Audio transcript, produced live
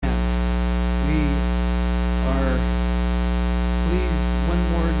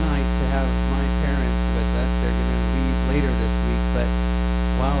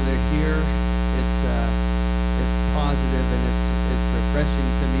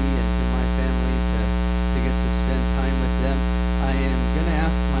me and to my family to get to spend time with them. I am going to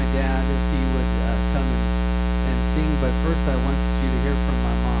ask my dad if he would come and sing, but first I want you to hear from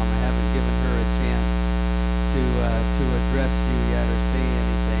my mom. I haven't given her a chance to address you yet or say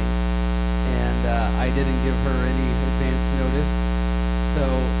anything, and I didn't give her any advance notice, so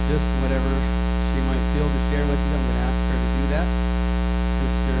just whatever she might feel to share with you, I'm going to ask her to do that.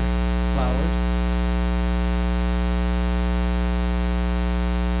 Sister Flowers.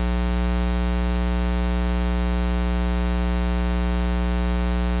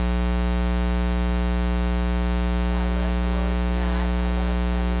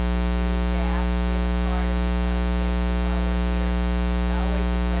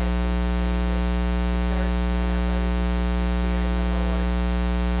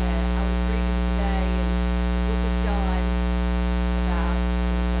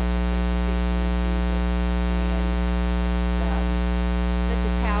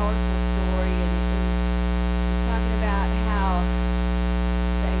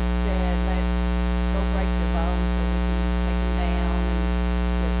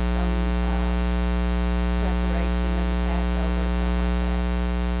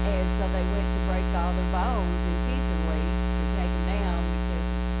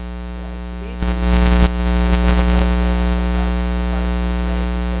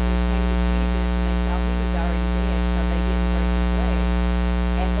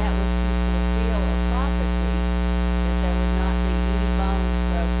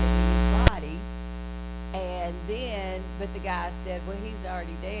 But the guy said, well, he's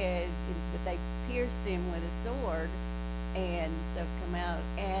already dead, but they pierced him with a sword and stuff come out.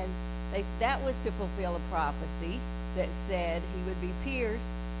 And that was to fulfill a prophecy that said he would be pierced.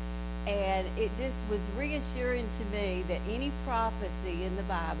 And it just was reassuring to me that any prophecy in the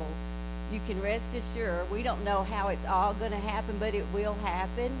Bible, you can rest assured, we don't know how it's all going to happen, but it will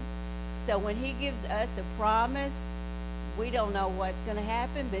happen. So when he gives us a promise, we don't know what's going to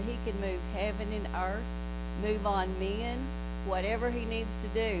happen, but he can move heaven and earth, move on men, whatever he needs to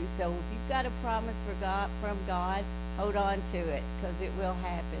do. So if you've got a promise from God, hold on to it, because it will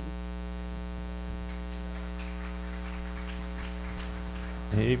happen.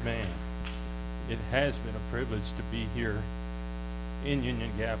 Amen. It has been a privilege to be here in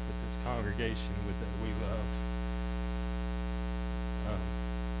Union Gap with this congregation that we love.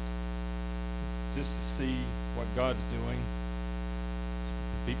 Just to see what God's doing.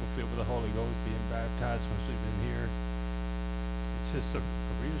 People filled with the Holy Ghost being baptized once we've been here. It's just a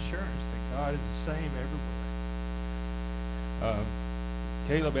reassurance that God is the same everywhere.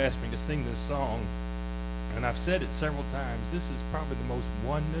 Caleb asked me to sing this song, and I've said it several times. This is probably the most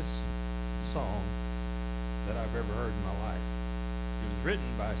oneness song that I've ever heard in my life. It was written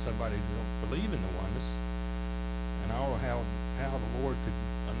by somebody who don't believe in the oneness, and I don't know how the Lord could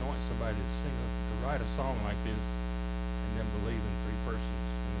anoint somebody to write a song like this and then believe in three persons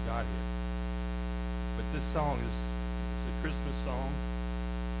in the Godhead. But this song is a Christmas song,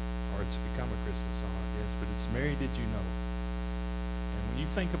 or it's become a Christmas song, I guess, but it's Mary, Did You Know? And when you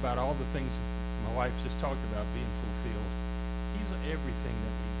think about all the things my wife just talked about being fulfilled, He's everything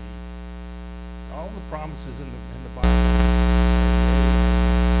that we need. All the promises in the Bible.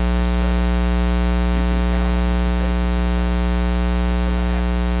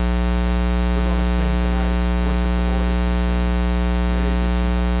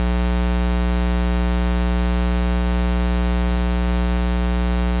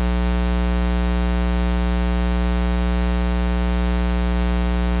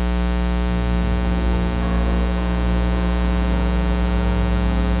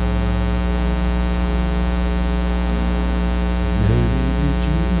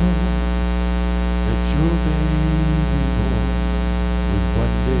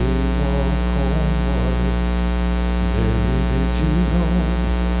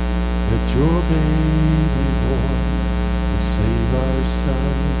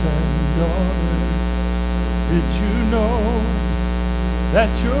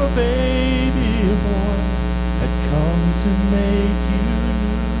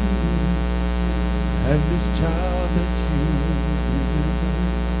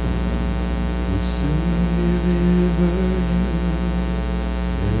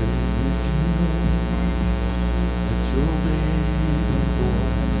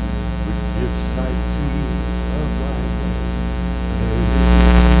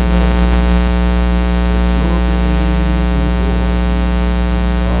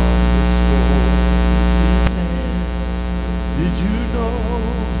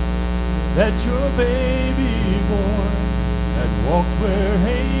 Walked where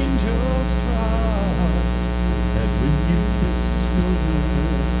angels trod, and when you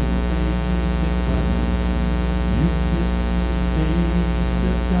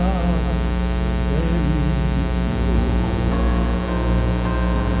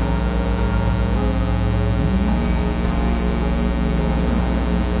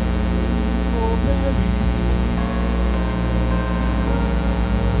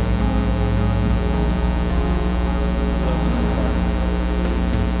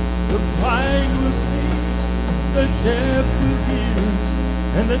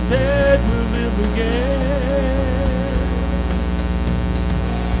and the dead will live again.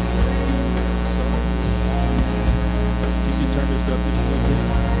 Can you turn this up just a little bit?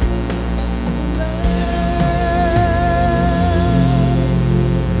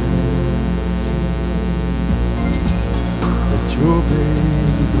 That your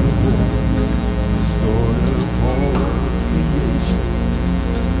baby boy, Lord of all creation.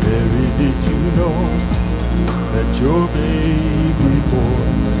 Mary, did you know that your baby boy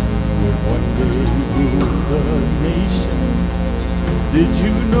would one day rule the nation? Did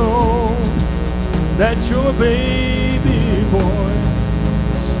you know that your baby boy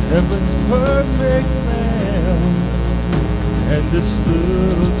is heaven's perfect lamb? And this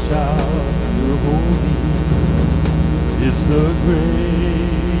little child you're holding is the great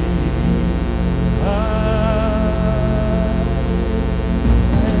I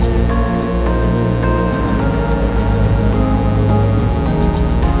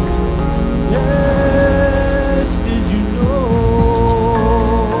Yes, did you know?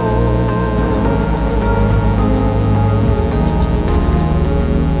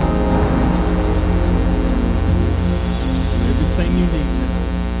 Everything you need tonight.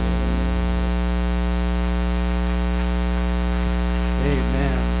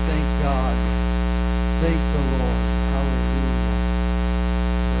 Amen. Thank God. Thank the Lord. Hallelujah.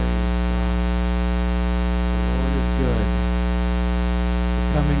 Praise God. The Lord is good.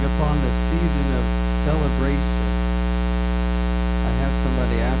 Coming upon the season of celebration. I had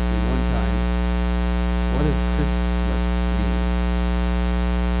somebody ask me one time, what does Christmas mean?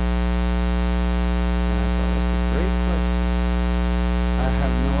 And I thought, that's a great question. I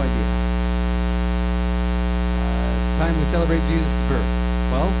have no idea. It's time we celebrate Jesus' birth.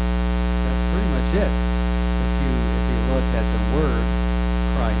 Well, that's pretty much it. If you look at the word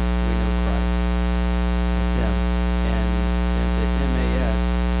Christ, we know Christ. Him. And the M-A-S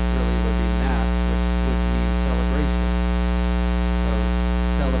really would be Mass, which means celebration. So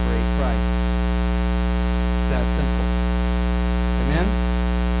celebrate Christ. It's that simple. Amen?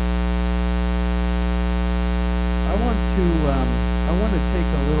 I want to take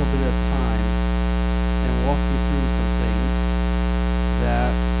a little bit of time and walk you through some things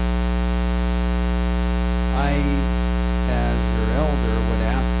that I, as your elder, would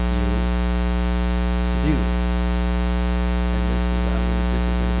ask you to do. And this is going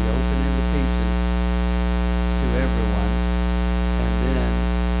to be open invitation to everyone. And then,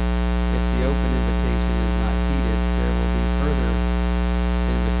 if the open invitation is not heeded, there will be further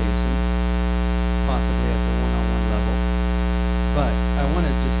invitation, possibly at the one-on-one level. But I want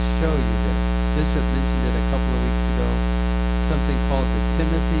to just show you this. Bishop mentioned it a couple of weeks ago, something called the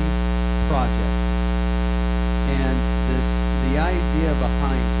Timothy Project. And the idea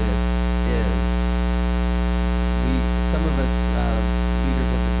behind this is, some of us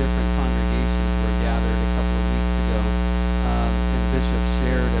leaders of the different congregations were gathered a couple of weeks ago, and Bishop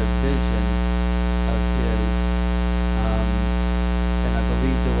shared a vision of his, and I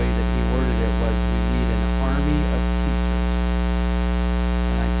believe the way that he worded it was, we need an army of teachers.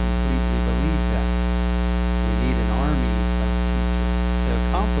 And I completely believe that. We need an army of teachers to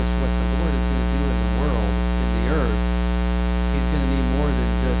accomplish what the Lord is going to do in the world, in the earth. He's going to need more than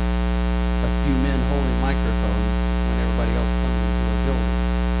just a few men holding microphones when everybody else comes into a building.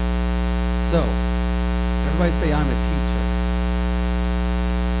 So, everybody say, I'm a teacher.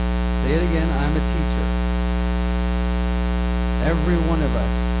 Say it again, I'm a teacher. Every one of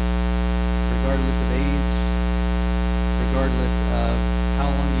us, regardless of age, regardless of how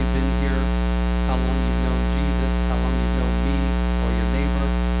long you've been here, how long you've known Jesus, how long you've known me or your neighbor,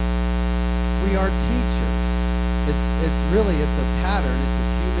 we are teachers. It's a pattern, it's a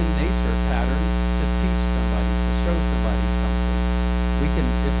human nature pattern to teach somebody, to show somebody something. We can,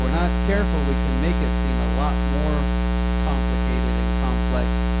 if we're not careful, we can make it seem a lot more complicated and complex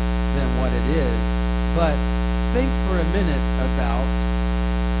than what it is. But think for a minute about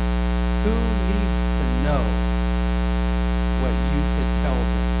who needs to know what you could tell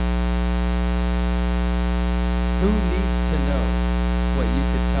them. Who needs to know what you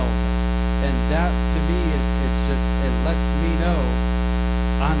could tell them? And that, to me, it lets me know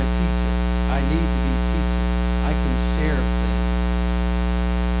I'm a teacher. I need to be teaching. I can share things.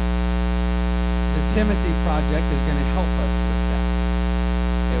 The Timothy Project is going to help us with that.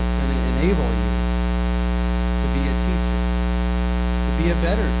 It's going to enable you to be a teacher, to be a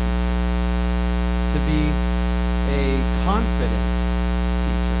better teacher, to be a confident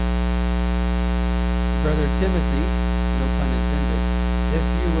teacher. Brother Timothy, no pun intended, if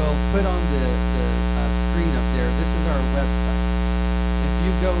you will put on the screen up there, this is our website. If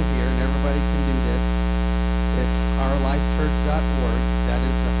you go here, and everybody can do this, it's ourlifechurch.org. That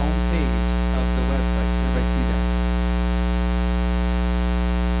is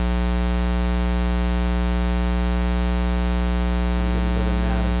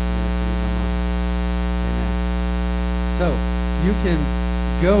you can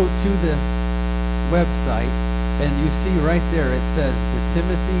go to the website, and you see right there it says the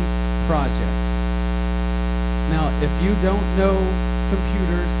Timothy Project. Now, if you don't know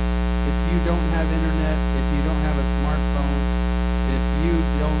computers, if you don't have internet, if you don't have a smartphone, if you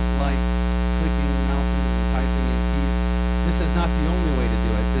don't like clicking mouses and typing in keys, this is not the only way to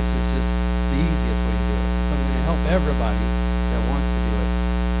do it. This is just the easiest way to do it. So I'm going to help everybody that wants to do it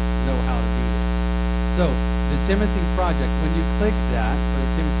know how to do this. So, the Timothy Project, when you click that,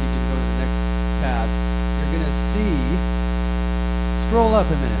 Brother Timothy, you can go to the next tab, you're going to see, scroll up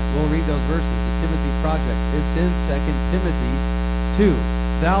a minute, we'll read those verses. The Timothy Project, it's in 2 Timothy 2.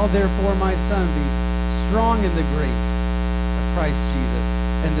 Thou therefore, my son, be strong in the grace of Christ Jesus,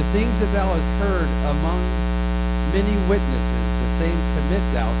 and the things that thou hast heard among many witnesses, the same commit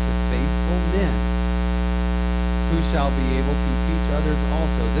thou to faithful men, who shall be able to teach others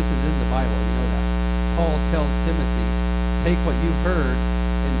also. This is in the Bible, you know that. Paul tells Timothy, take what you've heard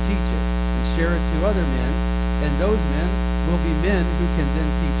and teach it, and share it to other men, and those men will be men who can then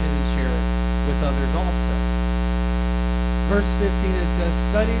teach it and share it with others also. Verse 15, it says,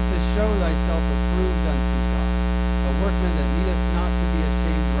 study to show thyself approved unto God, a workman that needeth not to be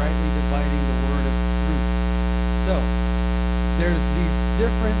ashamed, rightly dividing the word of truth. So, there's these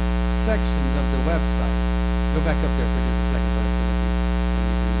different sections of the website. Go back up there for just a second, Brother Timothy, and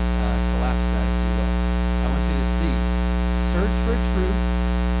you can collapse that if you will. I want you to see, search for truth,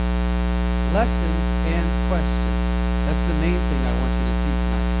 lessons, and questions. That's the main thing I want you to see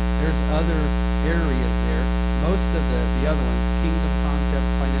tonight. There's other areas there. Most of the other ones, kingdom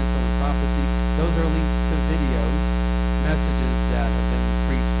concepts, financial and prophecy, those are links to videos, messages that have been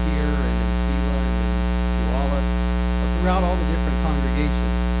preached here and in Sela and in Puyallup, throughout all the different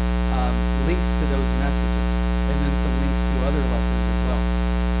congregations, links to those messages, and then some links to other lessons as well.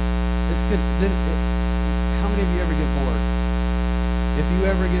 How many of you ever get bored? If you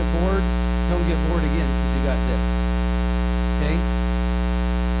ever get bored, don't get bored again because you got this. Okay?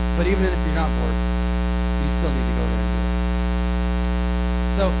 But even if you're not bored, you still need to go there and do it.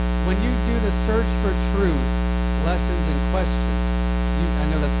 So, when you do the search for truth, lessons, and questions, I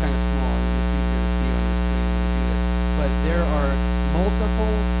know that's kind of small, and it's easier to see on the screen when you do this, but there are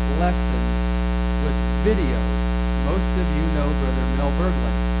multiple lessons with videos. Most of you know Brother Mel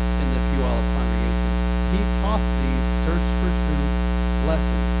Berglund in the Puyallup congregation. He taught these Search for Truth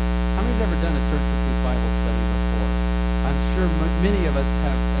lessons. How many's ever done a Search for Truth Bible study before? I'm sure many of us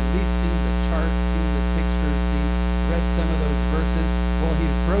have at least seen the chart, seen the pictures, read some of those verses. Well,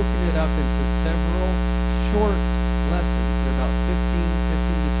 he's broken it up into several short lessons. They're about 15 to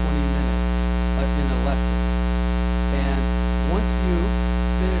 20 minutes in a lesson. And once you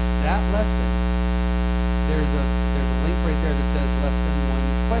finish that lesson, there's a link right there that says Lesson 1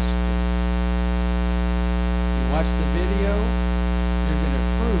 Questions. You watch the video, you're going to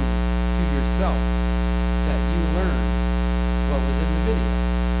prove to yourself that you learned what was in the video.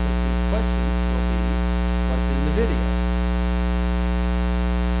 Because these questions will be what's in the video.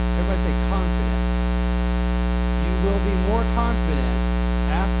 Everybody say confident. You will be more confident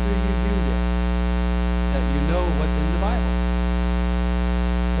after you do this, that you know what's in the Bible.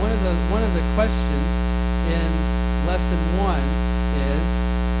 One of the questions in lesson 1 is,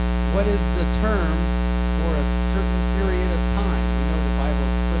 what is the term for a certain period of time? You know the Bible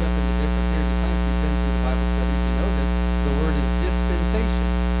is split up into different periods of time. If you've been through the Bible studies, you know this. The word is dispensation.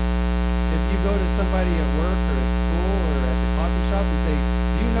 If you go to somebody at work or at school or at the coffee shop and say,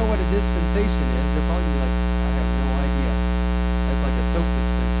 do you know what a dispensation is? They're probably like, I have no idea. That's like a soap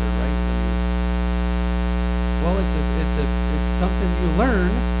dispenser, right? Well, it's something you learn,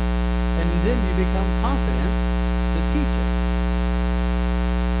 and then you become confident to teach it.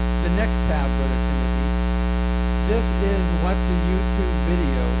 The next tab, Brother Timothy, this is what the YouTube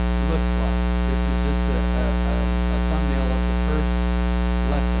video looks like. This is just a thumbnail of the first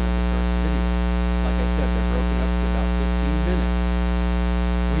lesson of the first video. Like I said, they're broken up to about 15 minutes.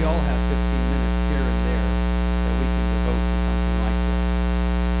 We all have 15 minutes here and there that we can devote to something like this.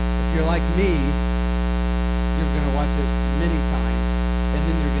 If you're like me, you're going to watch it many times, and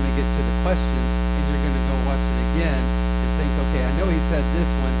then you're going to get to the questions, and you're going to go watch it again and think, okay, I know he said this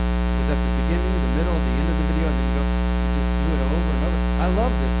one was at the beginning, the middle, the end of the video, and then you just do it over and over. I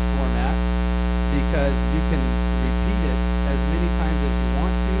love this format because you can repeat it as many times as you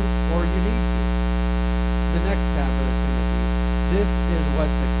want to or you need to. The next tab, Brother Timothy, this is what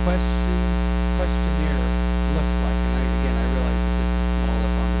the questionnaire looks like. And I realize that this is small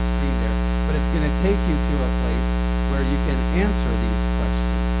up on the screen there, but it's going to take you to a place where you can answer these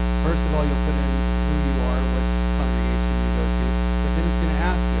questions. First of all, you'll put in who you are, what congregation you go to, but then it's going to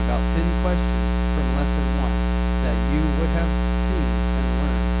ask you about 10 questions from lesson 1 that you would have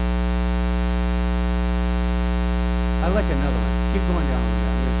like another one. Keep going down with me.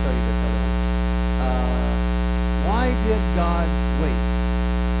 I'm going to show you this other one. Why did God wait?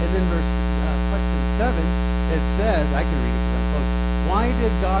 And then question 7, it says, I can read it because I'm close. Why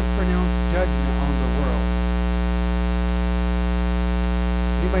did God pronounce judgment on the world?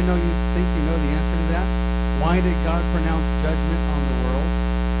 Anybody know you think you know the answer to that? Why did God pronounce judgment on the world?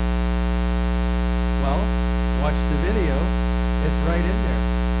 Well, watch the video. It's right in there.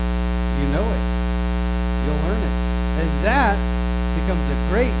 You know it. You'll learn it. And that becomes a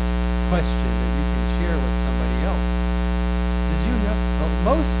great question that you can share with somebody else. Did you know? Well,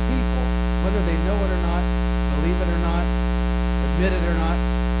 most people, whether they know it or not, believe it or not, admit it or not,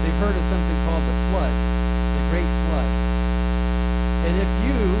 they've heard of something called the flood, the Great Flood. And if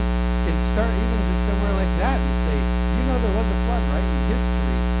you can start even just somewhere like that and say, you know there was a flood, right? And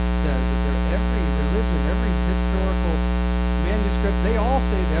history says that every religion, every historical manuscript, they all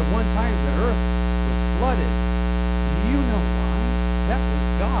say that at one time the earth was flooded. Do you know why? That was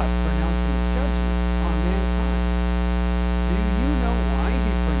God pronouncing judgment on mankind. Do you know why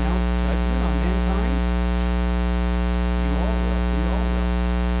he pronounced judgment on mankind? You all will. We all will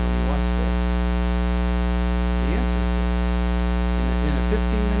when you watch this. The answer is in a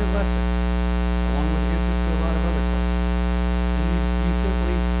 15-minute lesson, along with answers to a lot of other questions. And you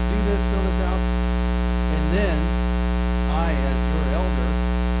simply do this, fill this out, and then I, as your elder,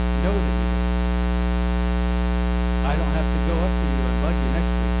 know that you did. I don't have to go up to you and bug you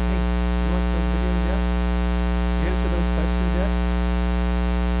next week. Hey, you watch those videos yet? Did you answer those questions yet?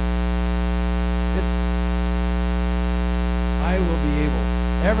 I will be able.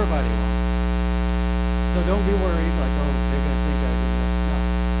 Everybody will. So don't be worried like, oh, they're going to think I didn't know. No,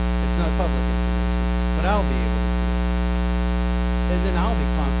 it's not public information. But I'll be able to see it. And then I'll be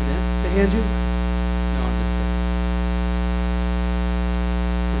confident to hand you. No, I'm just kidding.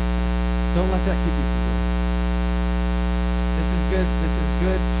 Don't let that keep you from doing it. This is good. This is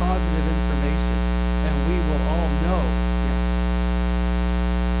good, positive information. And we will all know. Yeah.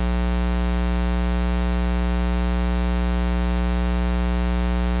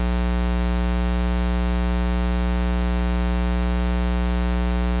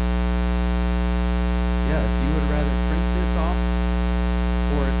 If you would rather print this off,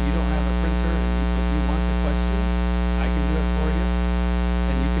 or if you don't have a printer but you want the questions, I can do it for you,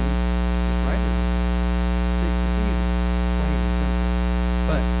 and you can just write it. It's easy, plain and simple,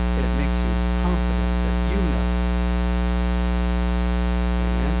 but it makes you confident that you know.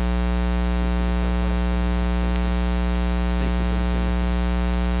 Amen. Thank you, Brother Timothy.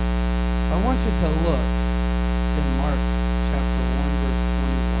 I want you to look in Mark chapter 1, verse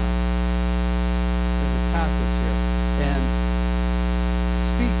 21. Passage here, and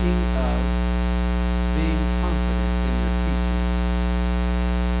speaking of being confident in your teaching,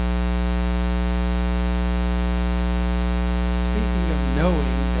 speaking of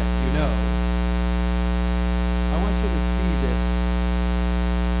knowing that you know, I want you to see this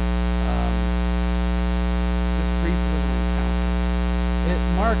brief little encounter. In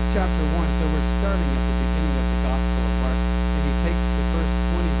Mark chapter 1, so we're starting at the beginning of the Gospel of Mark, and he takes the first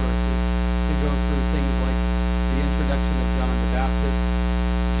 20 verses to go through things like the introduction of John the Baptist,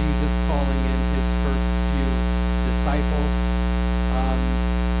 Jesus calling in his first few disciples,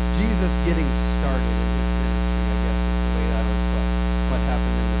 Jesus getting started in his ministry, I guess is the way that would put what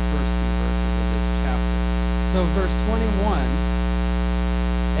happened in the first few verses of this chapter. So verse 21,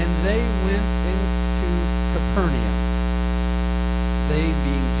 and they went into Capernaum, they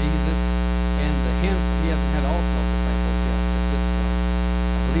being Jesus and the handful. He hasn't had all 12 disciples yet at this point.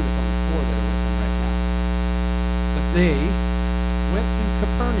 I believe it's only 4 that are with him right now. But they went to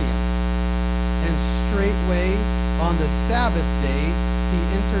Capernaum, and straightway on the Sabbath day he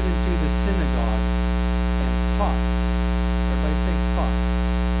entered into the synagogue and taught. Everybody say taught.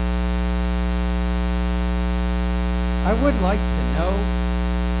 I would like to know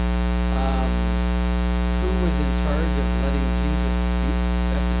who was in charge of letting Jesus speak.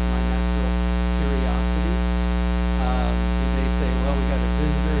 That is my natural curiosity. You may say, well, we got a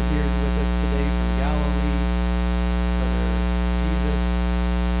visitor here with us today from Galilee, Brother Jesus,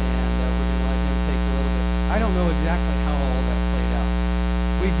 and we're going to let him take a little bit. I don't know exactly how all that played out.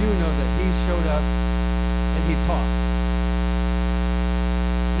 We do know that he showed up and he taught.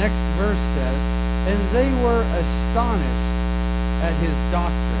 Next verse says, and they were astonished at his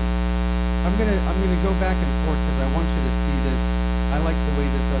doctrine. I'm gonna go back and forth because I want you to see this. I like the way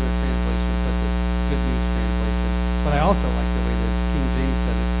this other translation puts it, Good News translation. But I also like the way that King James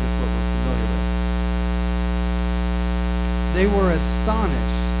says it, because it's what we're familiar with. They were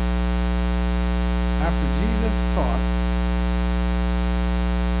astonished after Jesus taught.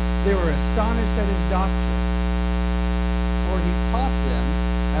 They were astonished at his doctrine. for he taught them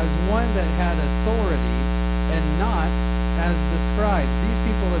as one that had authority and not as the scribes. These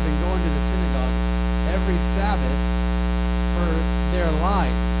people have been going to the synagogue every Sabbath for their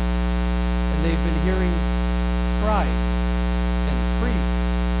lives, and they've been hearing scribes and priests,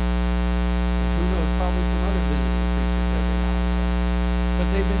 and who knows, probably some other visiting preachers every now and then. But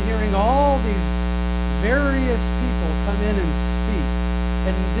they've been hearing all these various people come in and speak,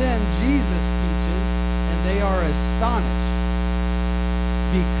 and then Jesus teaches, and they are astonished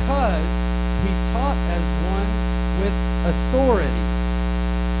because he taught as one with authority.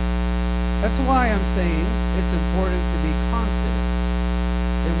 That's why I'm saying it's important to be confident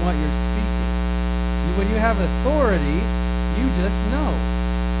in what you're speaking. When you have authority, you just know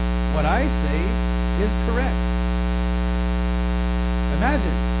what I say is correct.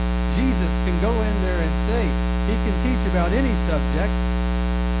 Imagine Jesus can go in there and say he can teach about any subject,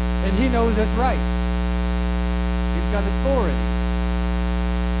 and he knows it's right. He's got authority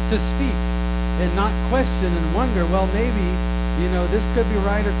to speak and not question and wonder, well, maybe, this could be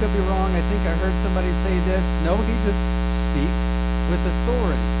right or could be wrong. I think I heard somebody say this. No, he just speaks with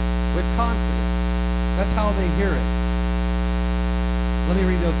authority, with confidence. That's how they hear it. Let me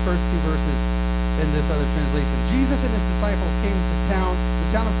read those first two verses in this other translation. Jesus and his disciples came to the town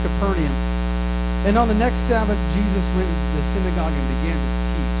of Capernaum. And on the next Sabbath, Jesus went into the synagogue and began to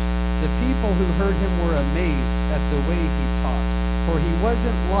teach. The people who heard him were amazed at the way he taught, for he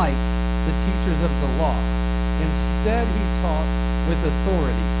wasn't like the teachers of the law. Instead, he taught with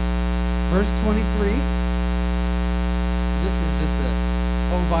authority. Verse 23, this is just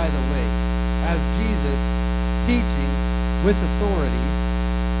by the way, as Jesus teaching with authority,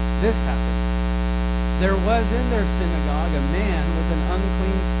 this happens. There was in their synagogue a man with an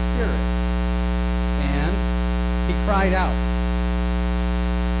unclean spirit, and he cried out.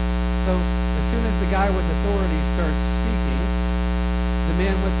 So as soon as the guy with authority starts speaking, the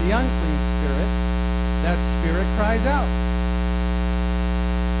man with the unclean spirit, that spirit cries out.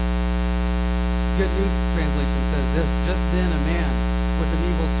 Good News Translation says this: just then a man with an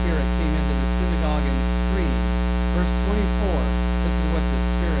evil spirit came into the synagogue and screamed. Verse 24, this is what the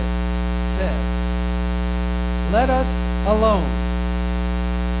spirit says: let us alone.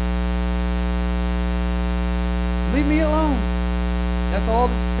 Leave me alone. That's all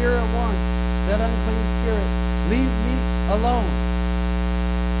the spirit wants. That unclean spirit, leave me alone.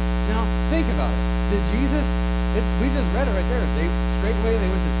 Now, think about it. Did Jesus, we just read it right there. Straightway they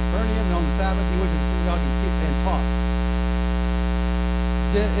went to Capernaum, and on the Sabbath he went to the synagogue and taught.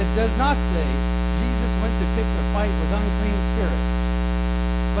 It does not say Jesus went to pick a fight with unclean spirits.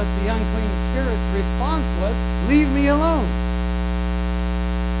 But the unclean spirit's response was, leave me alone.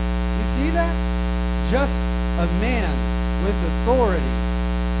 You see that? Just a man with authority,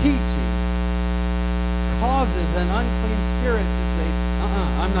 teaching, causes an unclean spirit to say,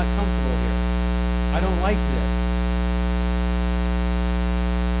 I'm not comfortable here. I don't like this.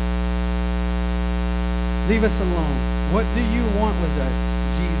 Leave us alone. What do you want with us,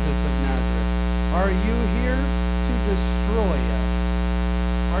 Jesus of Nazareth? Are you here to destroy us?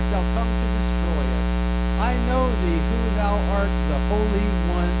 Art thou come to destroy us? I know thee, who thou art, the Holy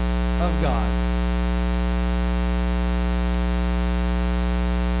One of God.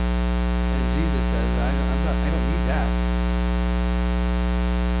 And Jesus says, I don't need that.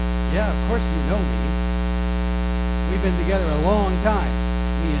 Yeah, of course you know me. We've been together a long time,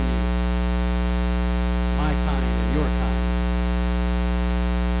 me and you. My kind and your kind.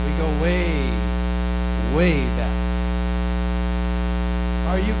 We go way, way back.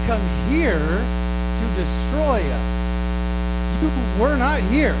 Are you come here to destroy us? You were not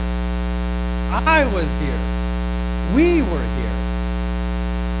here. I was here. We were here.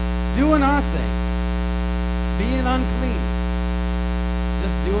 Doing our thing. Being unclean.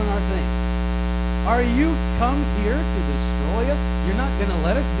 Just doing our thing. Are you come here to destroy us? You're not going to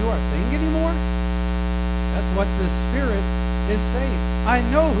let us do our thing anymore? That's what the Spirit is saying. I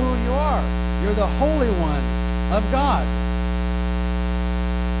know who you are. You're the Holy One of God.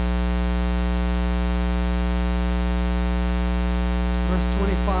 Verse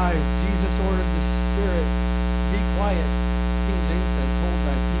 25, Jesus ordered the spirit, be quiet. King James says, hold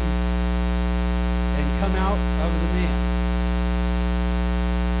thy peace, and come out of the man.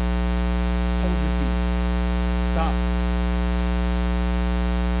 Hold your peace. Stop.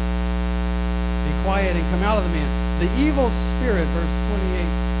 Be quiet and come out of the man. The evil spirit, verse 28,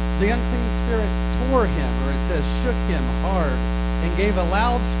 the unclean spirit tore him, or it says shook him hard, and gave a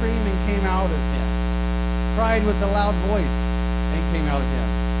loud scream and came out of him. Cried with a loud voice and came out of him.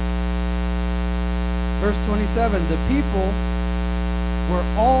 Verse 27, the people were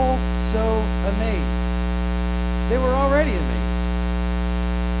all so amazed. they were already amazed.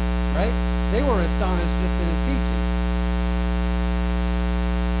 Right? They were astonished just at his teaching.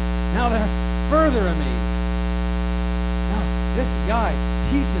 Now they're further amazed. Now, this guy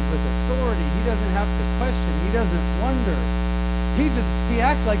teaches with authority. He doesn't have to question. He doesn't wonder. He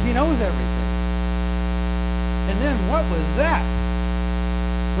acts like he knows everything. And then what was that?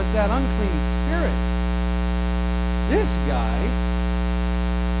 With that unclean spirit. This guy,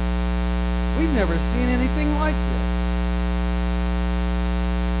 we've never seen anything like this.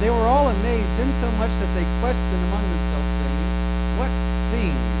 They were all amazed, insomuch that they questioned among themselves, saying, what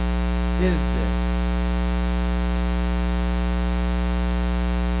thing is this?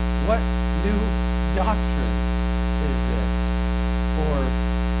 What new doctrine is this? Or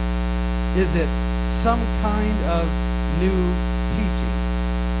is it some kind of new teaching?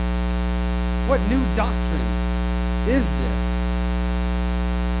 What new doctrine is this?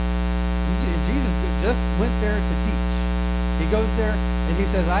 Jesus just went there to teach. He goes there and he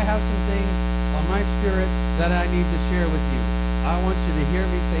says, I have some things on my spirit that I need to share with you. I want you to hear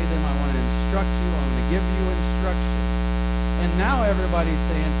me say them. I want to instruct you. I want to give you instruction. And now everybody's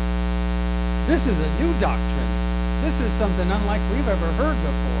saying, this is a new doctrine. This is something unlike we've ever heard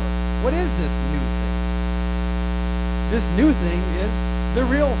before. What is this new thing? This new thing is the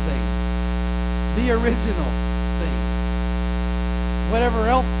real thing. The original thing. Whatever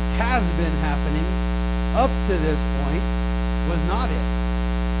else has been happening up to this point was not it.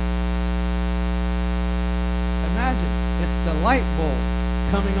 Imagine, it's the light bulb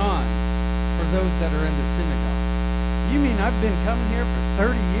coming on for those that are in the synagogue. You mean I've been coming here for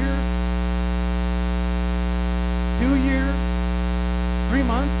 30 years? 2 years? 3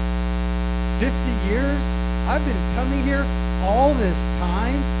 months? 50 years? I've been coming here all this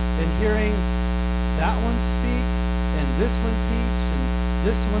time and hearing that one speak and this one teach and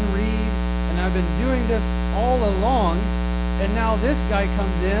this one read, and I've been doing this all along, and now this guy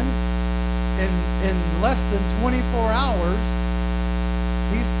comes in in less than 24 hours,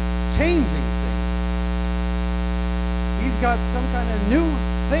 he's changing things. He's got some kind of new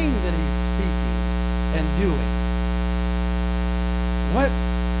thing that he's speaking and doing. What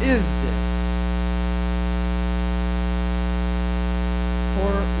is this?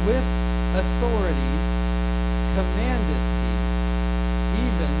 For with authority commandeth he,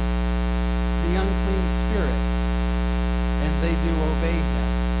 even the unclean spirits, and they do obey him.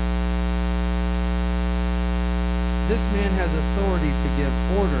 This man has authority to give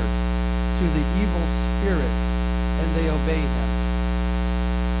orders to the evil spirits, and they obey him.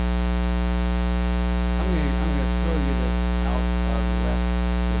 I'm going to throw you this out of left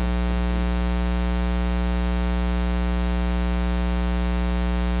field.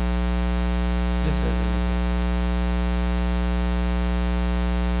 Just as an example.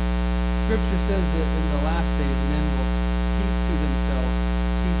 Scripture says that in the last days men will keep to themselves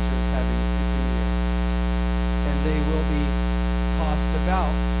teachers having itching ears, and they will be tossed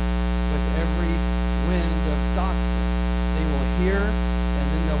about with every wind of doctrine. They will hear, and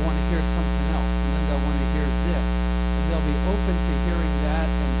then they'll want to hear something else, and then they'll want to hear this, and they'll be open to hearing that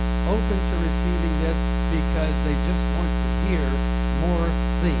and open to receiving this because they just want to hear more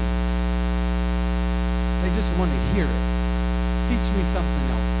things. They just want to hear it. Teach me something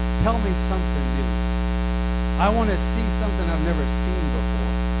else. Tell me something new. I want to see something I've never seen before.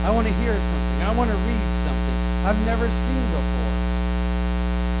 I want to hear something. I want to read something I've never seen before.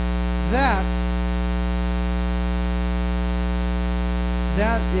 That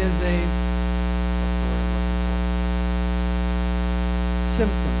is a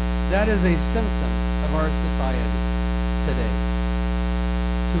symptom. That is a symptom of our society today.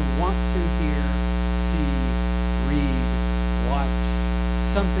 To want to hear, see, read, watch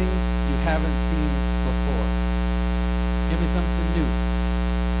something you haven't seen before. Give me something new.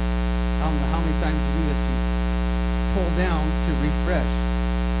 I don't know how many times you do this. You pull down to refresh.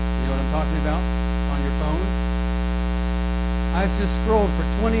 You know what I'm talking about? On your phone. I just scrolled for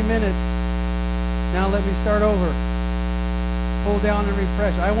 20 minutes. Now let me start over. Pull down and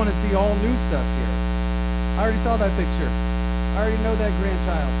refresh. I want to see all new stuff here. I already saw that picture. I already know that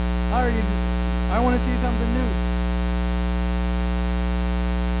grandchild. I want to see something new.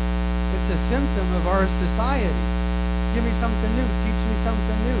 It's a symptom of our society. Give me something new. Teach me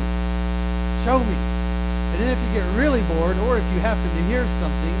something new. Show me. And then if you get really bored, or if you happen to hear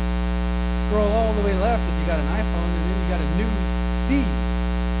something, scroll all the way left if you got an iPhone, and then you got a news feed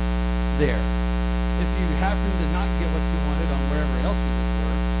there. If you happen to not get what you wanted on wherever else you just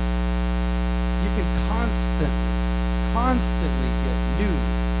were, you can constantly get new.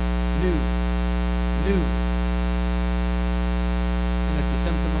 And it's a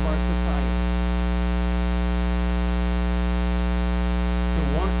symptom of our society.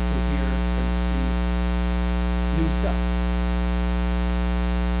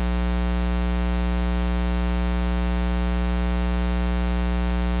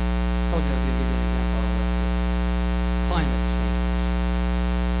 told you I was going to give you an example of climate change.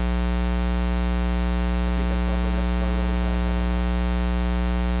 I think I saw Vanessa really bad.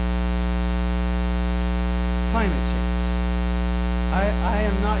 Climate change. I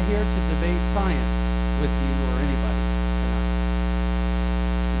am not here to debate science with you or anybody tonight.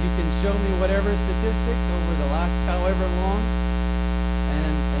 You can show me whatever statistics over the last however long,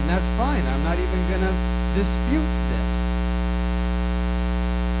 and that's fine. I'm not even going to dispute them.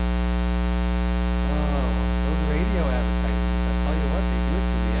 Oh, those radio advertisements, I tell you what, they do it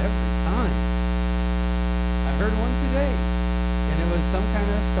to me every time. I heard one today, and it was some kind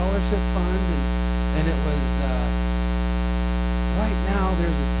of scholarship fund, and it was, right now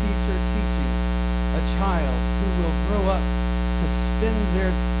there's a teacher teaching a child who will grow up to spend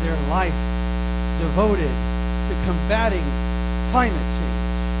their life devoted to combating climate change.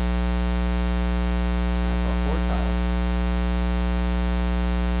 I thought, poor child.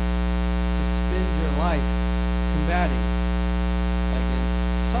 To spend your life combating against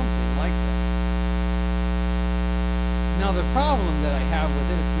something like that. Now the problem that I have with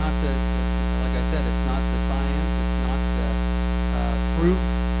it, it's not like I said, it's not the science, it's not the proof,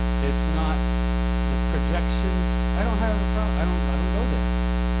 it's not the projections. I don't have a problem. I don't go there.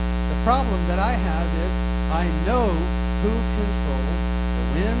 The problem that I have is I know who controls the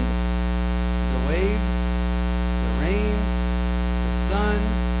wind, the waves, the rain, the sun.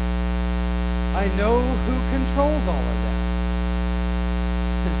 I know who controls all of that.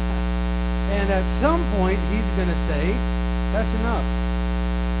 And at some point, he's going to say, that's enough.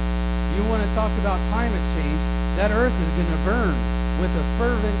 You want to talk about climate change, that earth is going to burn with a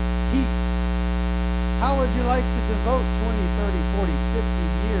fervent heat. How would you like to devote 20, 30, 40, 50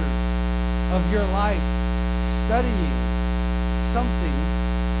 years of your life studying something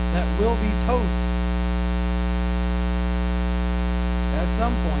that will be toast at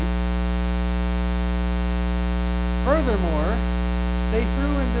some point? Furthermore, they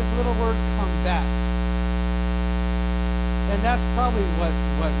threw in this little word combat. And that's probably what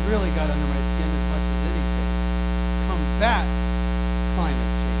really got under my skin as much as anything. Combat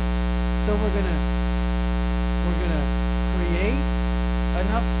climate change. So we're gonna create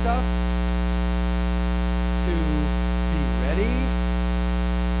enough stuff to be ready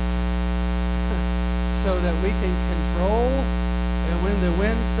so that we can control, and when the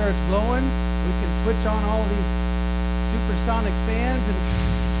wind starts blowing, we can switch on all these supersonic fans and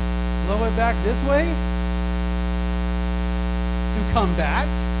blow it back this way to combat.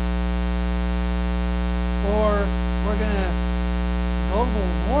 Or we're going to global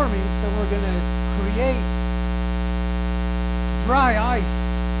warming, so we're going to create dry ice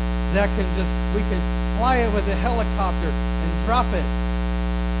that we can fly it with a helicopter and drop it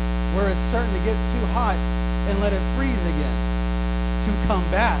where it's starting to get too hot and let it freeze again to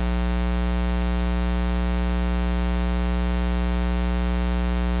combat.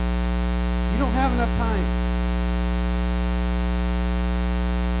 You don't have enough time.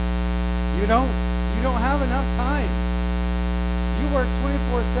 You don't have enough time. You work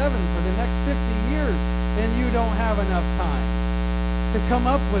 24/7 for the next 50 years, and you don't have enough time to come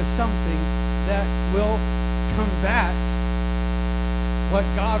up with something that will combat what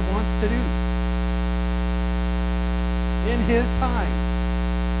God wants to do in His time.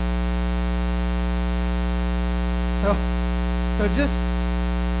 So just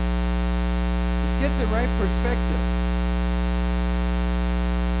get the right perspective.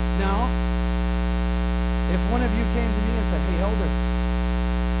 Now, if one of you came to me and said, "Hey, Elder,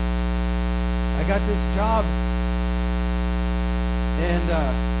 I got this job, and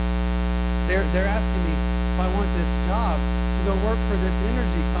they're asking me if I want this job to go work for this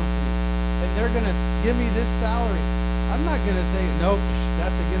energy company, and they're going to give me this salary." I'm not going to say, "Nope,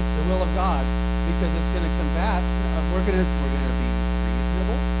 that's against the will of God," because it's going to combat. We're going to be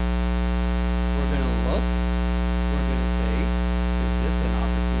reasonable. We're going to look. We're going to say, "Is this an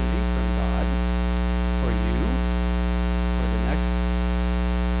opportunity from God for you for the next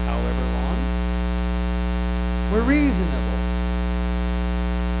however long?" We're reasonable.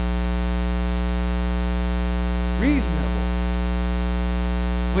 Reasonable.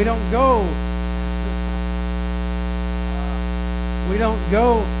 We don't go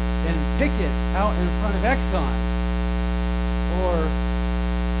and picket out in front of Exxon or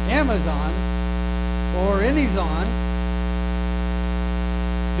Amazon or Anyzon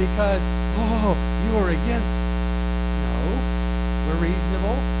because, you are against. No, we're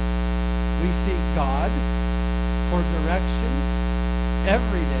reasonable. We seek God for direction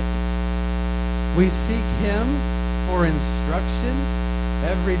every day. We seek Him for instruction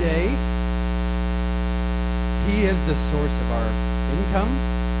every day. He is the source of our income,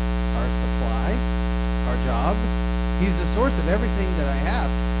 our job. He's the source of everything that I have.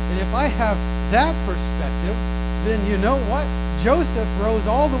 And if I have that perspective, then you know what? Joseph rose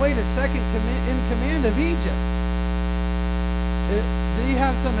all the way to second in command of Egypt. Do you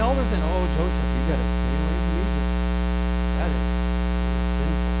have some elders saying, oh, Joseph, you got to stay away from Egypt? That is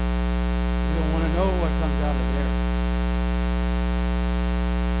sinful. You don't want to know what comes out of there.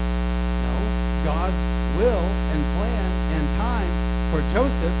 No, God's will and plan and time for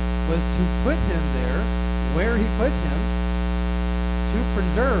Joseph was to put him there where he put him to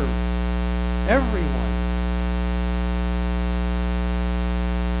preserve everyone.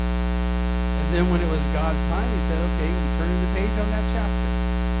 And then when it was God's time, he said, okay, we're turning the page on that chapter.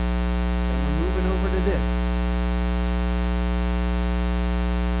 And we're moving over to this.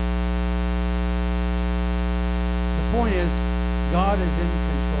 The point is, God is in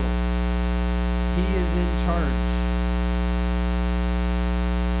control. He is in charge.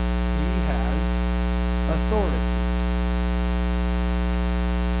 He has authority.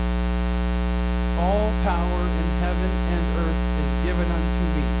 All power in heaven and earth is given unto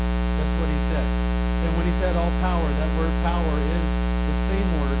me. That's what he said. And when he said all power, that word power is the same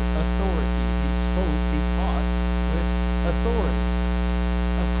word, authority. He spoke, he taught with authority.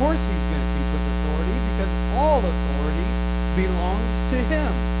 Of course he's going to teach with authority because all authority belongs to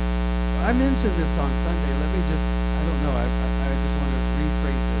him. I mentioned this on Sunday. Let me just, I don't know, I just want to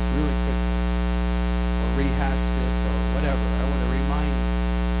rephrase this really quick or rehash this or whatever. I want to remind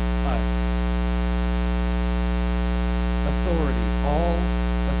us. Authority, all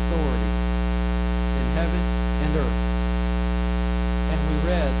authority in heaven and earth. And we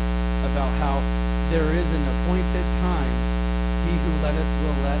read about how there is an appointed time. He who letteth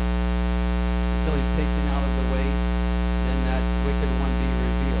will let until he's taken out of the way, then that wicked one be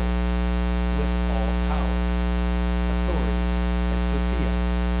revealed with all power, authority, exousia.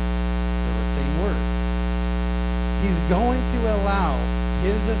 It's the same word. He's going to allow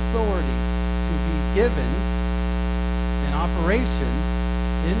his authority to be given in operation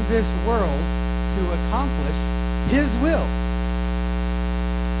in this world to accomplish his will.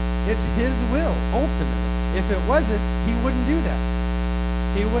 It's his will, ultimately. If it wasn't, he wouldn't do that.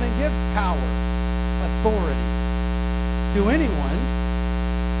 He wouldn't give power, authority to anyone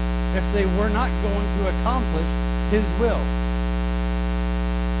if they were not going to accomplish his will.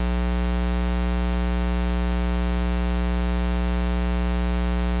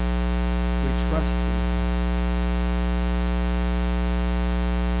 We trust him.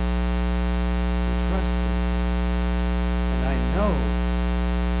 We trust him. And I know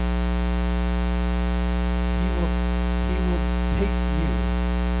he will take you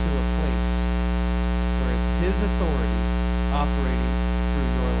to a place where it's his authority operating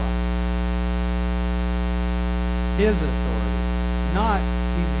through your life. His authority. Not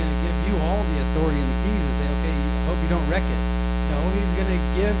he's going to give you all the authority and the keys and say, okay, I hope you don't wreck it. No, he's going to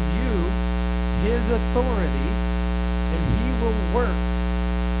give you his authority and he will work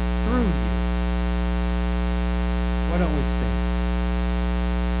through you. Why don't we stand?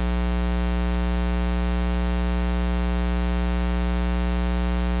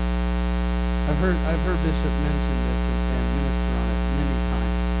 I've heard Bishop mention this and minister on it many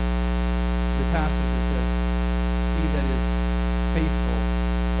times. The passage that says, he that is faithful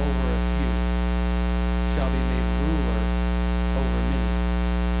over a few shall be made ruler over many.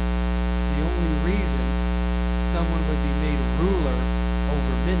 The only reason someone would be made ruler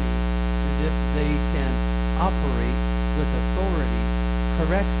over many is if they can operate with authority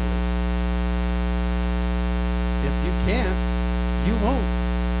correctly. If you can't, you won't.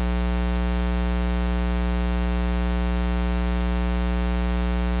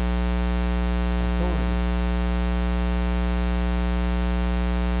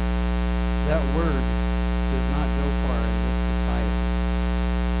 That word does not go far in this society.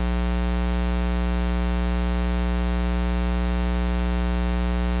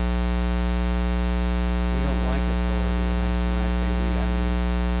 We don't like authority. When I say we, I mean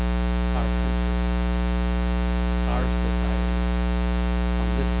our country, our society, on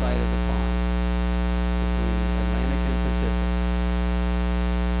this side of the pond, between Atlantic and Pacific.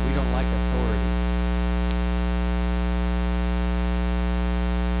 We don't like authority.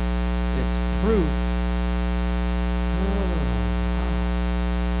 Proof. Oh, wow.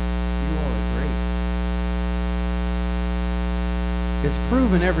 You all are great. It's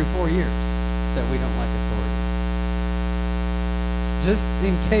proven every 4 years that we don't like authority. Just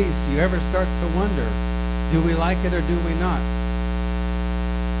in case you ever start to wonder, do we like it or do we not?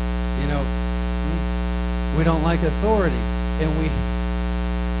 You know, we don't like authority. And we,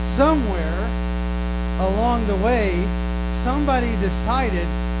 somewhere along the way, somebody decided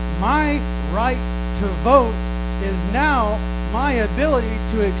my right to vote is now my ability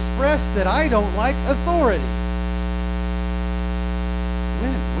to express that I don't like authority.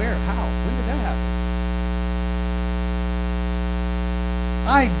 When? Where? How? When did that happen?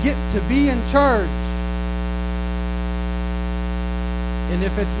 I get to be in charge. And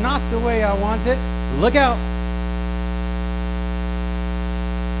if it's not the way I want it, look out.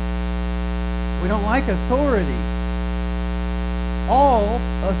 We don't like authority. All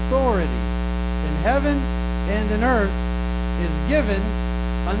authority in heaven and in earth is given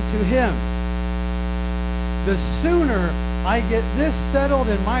unto Him. The sooner I get this settled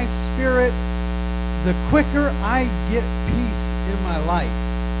in my spirit, the quicker I get peace in my life.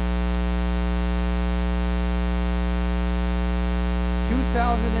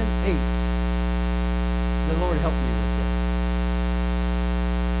 2008, the Lord helped me with this.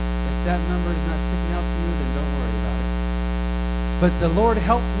 If that number is not sticking out to you, then don't worry about it. But the Lord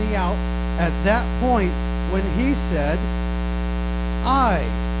helped me out at that point when He said, I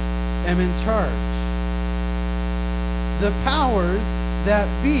am in charge. The powers that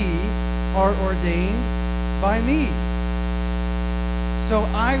be are ordained by me. So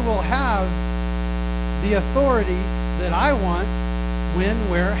I will have the authority that I want, when,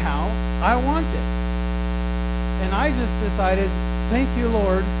 where, how I want it. And I just decided, thank you,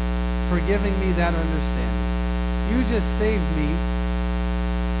 Lord, for giving me that understanding. You just saved me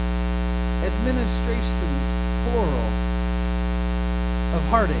administrations, plural, of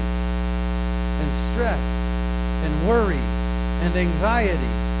heartache and stress and worry and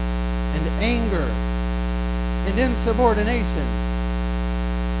anxiety and anger and insubordination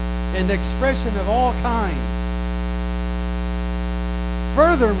and expression of all kinds.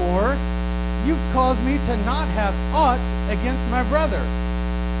 Furthermore, you've caused me to not have aught against my brother.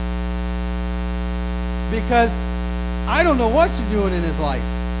 Because I don't know what you're doing in his life.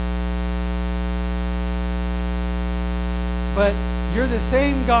 But you're the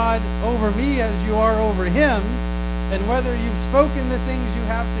same God over me as you are over him. And whether you've spoken the things you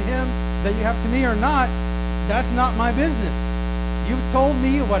have to him that you have to me or not, that's not my business. You've told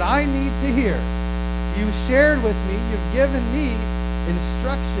me what I need to hear. You've shared with me. You've given me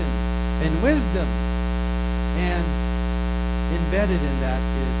instruction and wisdom. And embedded in that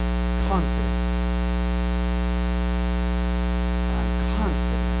is confidence. I'm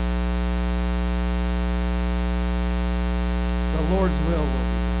confident. The Lord's will be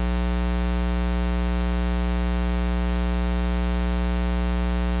done.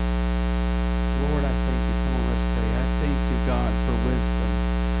 Lord, I thank you. Come on, let's pray. I thank you, God, for wisdom.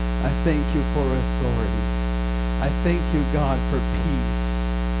 I thank you for authority. I thank you, God, for peace.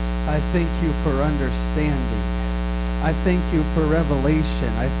 I thank you for understanding. I thank you for revelation.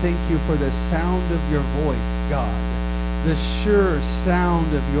 I thank you for the sound of your voice, God. The sure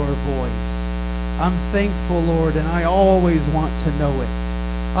sound of your voice. I'm thankful, Lord, and I always want to know it.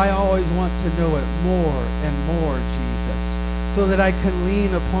 I always want to know it more and more, Jesus, so that I can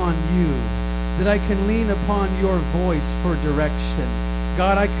lean upon you, that I can lean upon your voice for direction.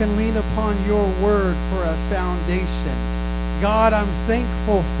 God, I can lean upon your word for a foundation. God, I'm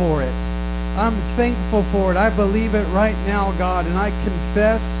thankful for it. I'm thankful for it. I believe it right now, God, and I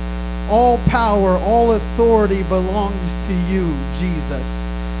confess all power, all authority belongs to you,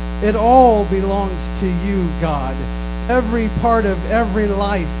 Jesus. It all belongs to you, God. Every part of every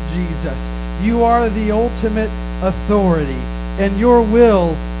life, Jesus. You are the ultimate authority, and your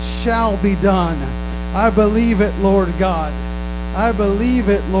will shall be done. I believe it, Lord God. I believe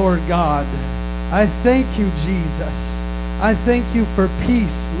it, Lord God. I thank you, Jesus. I thank you for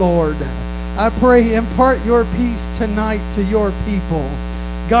peace, Lord. I pray, impart your peace tonight to your people.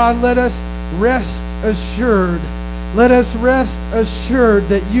 God, let us rest assured. Let us rest assured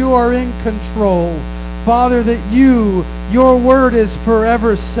that you are in control. Father, that your word is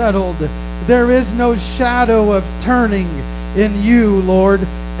forever settled. There is no shadow of turning in you, Lord.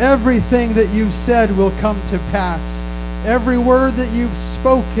 Everything that you've said will come to pass. Every word that you've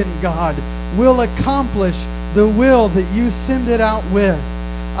spoken, God, will accomplish the will that you send it out with.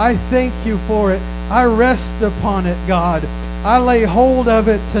 I thank you for it. I rest upon it, God. I lay hold of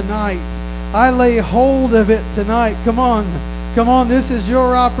it tonight. I lay hold of it tonight. Come on. Come on. This is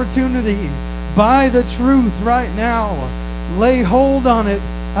your opportunity. Buy the truth right now. Lay hold on it.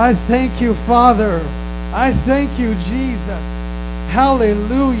 I thank you, Father. I thank you, Jesus.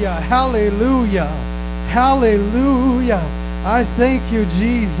 Hallelujah. Hallelujah. Hallelujah. I thank you,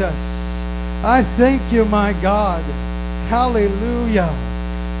 Jesus. I thank you, my God. Hallelujah.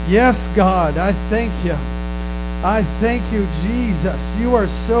 Yes, God, I thank you. I thank you, Jesus. You are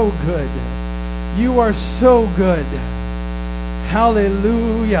so good. You are so good.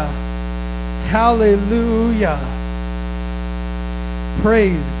 Hallelujah. Hallelujah.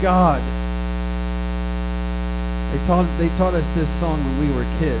 Praise God. They taught us this song when we were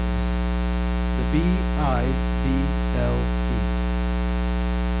kids. The B-I-B-L-E.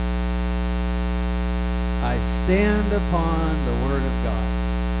 I stand upon the Word of God.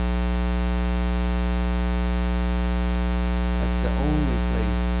 That's the only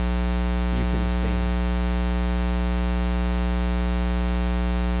place you can stand.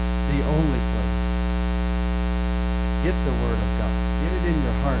 The only place. Get the Word of God. Get it in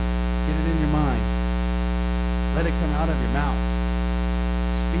your heart. Get it in your mind. Let it come out of your mouth.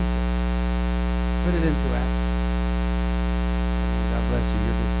 Speak it. Put it into action. God bless you.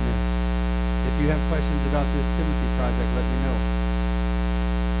 You're dismissed. If you have questions about this Timothy project, let me know.